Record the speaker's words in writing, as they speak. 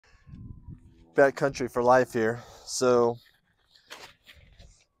backcountry for life here. So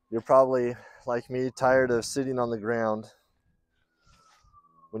you're probably like me, tired of sitting on the ground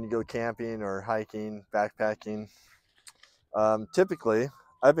when you go camping or hiking, backpacking. Typically,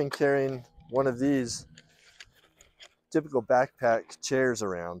 I've been carrying one of these typical backpack chairs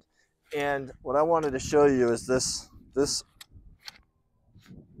around. And what I wanted to show you is this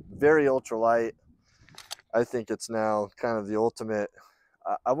very ultralight. I think it's now kind of the ultimate.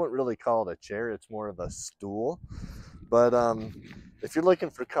 I wouldn't really call it a chair. It's more of a stool. But if you're looking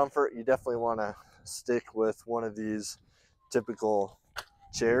for comfort, you definitely want to stick with one of these typical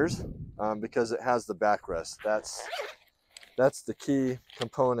chairs because it has the backrest. That's the key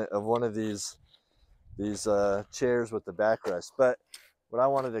component of one of these chairs with the backrest. But what I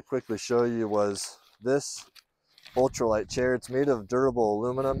wanted to quickly show you was this ultralight chair. It's made of durable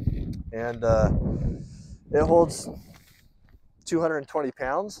aluminum, and it holds 220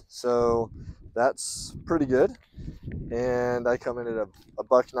 pounds, so that's pretty good. And I come in at a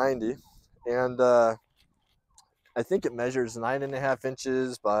 $1.90, and I think it measures 9.5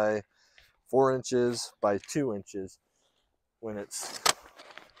 inches by 4 inches by 2 inches when it's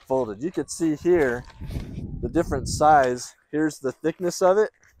folded. You could see here the different size. Here's the thickness of it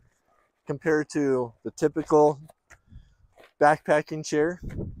compared to the typical backpacking chair,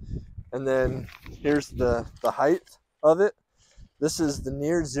 and then here's the height of it. This is the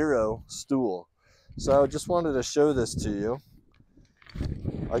Near Zero stool. So I just wanted to show this to you.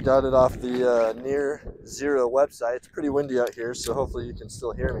 I got it off the Near Zero website. It's pretty windy out here, so hopefully you can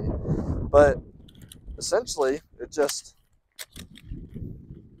still hear me. But essentially, it just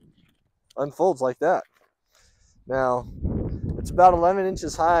unfolds like that. Now, it's about 11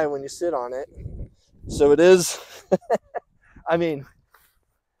 inches high when you sit on it. So it is, I mean,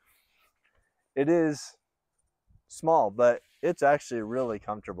 it is small, but it's actually really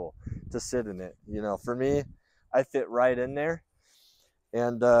comfortable to sit in it. You know, for me, I fit right in there.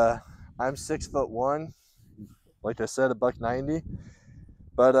 And I'm 6'1", like I said, $1.90.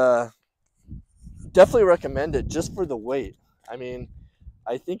 But definitely recommend it just for the weight. I mean,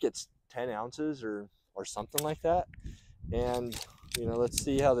 I think it's 10 ounces or something like that. And, you know, let's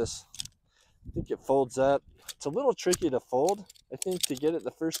see how this, I think it folds up. It's a little tricky to fold, I think, to get it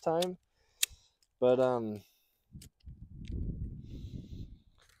the first time. But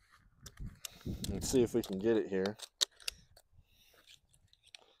let's see if we can get it here.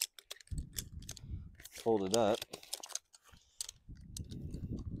 Fold it up.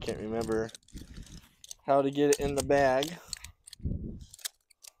 Can't remember how to get it in the bag.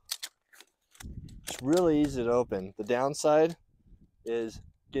 It's really easy to open. The downside is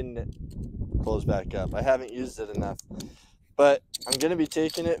getting it closed back up. I haven't used it enough, but I'm going to be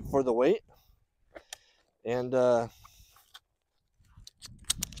taking it for the weight. And as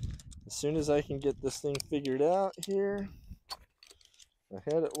soon as I can get this thing figured out here, I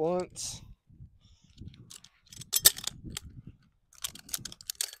had it once.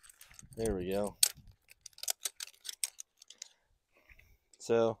 There we go.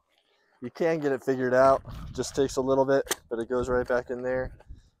 So you can get it figured out. Just takes a little bit, but it goes right back in there.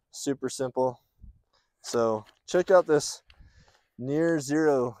 Super simple. So check out this Near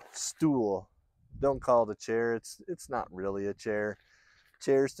Zero stool. Don't call it a chair. It's not really a chair.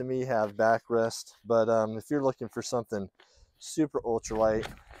 Chairs to me have backrest, but if you're looking for something super ultralight,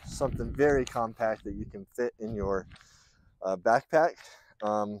 something very compact that you can fit in your backpack.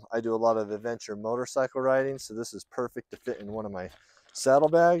 I do a lot of adventure motorcycle riding, so this is perfect to fit in one of my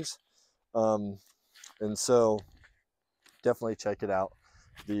saddlebags. And so definitely check it out.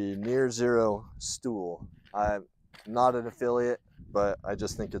 The Near Zero stool. I'm not an affiliate, but I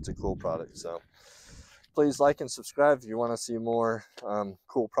just think it's a cool product. So please like and subscribe if you want to see more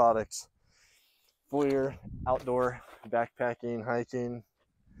cool products for your outdoor backpacking, hiking,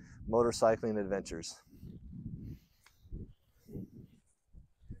 motorcycling adventures.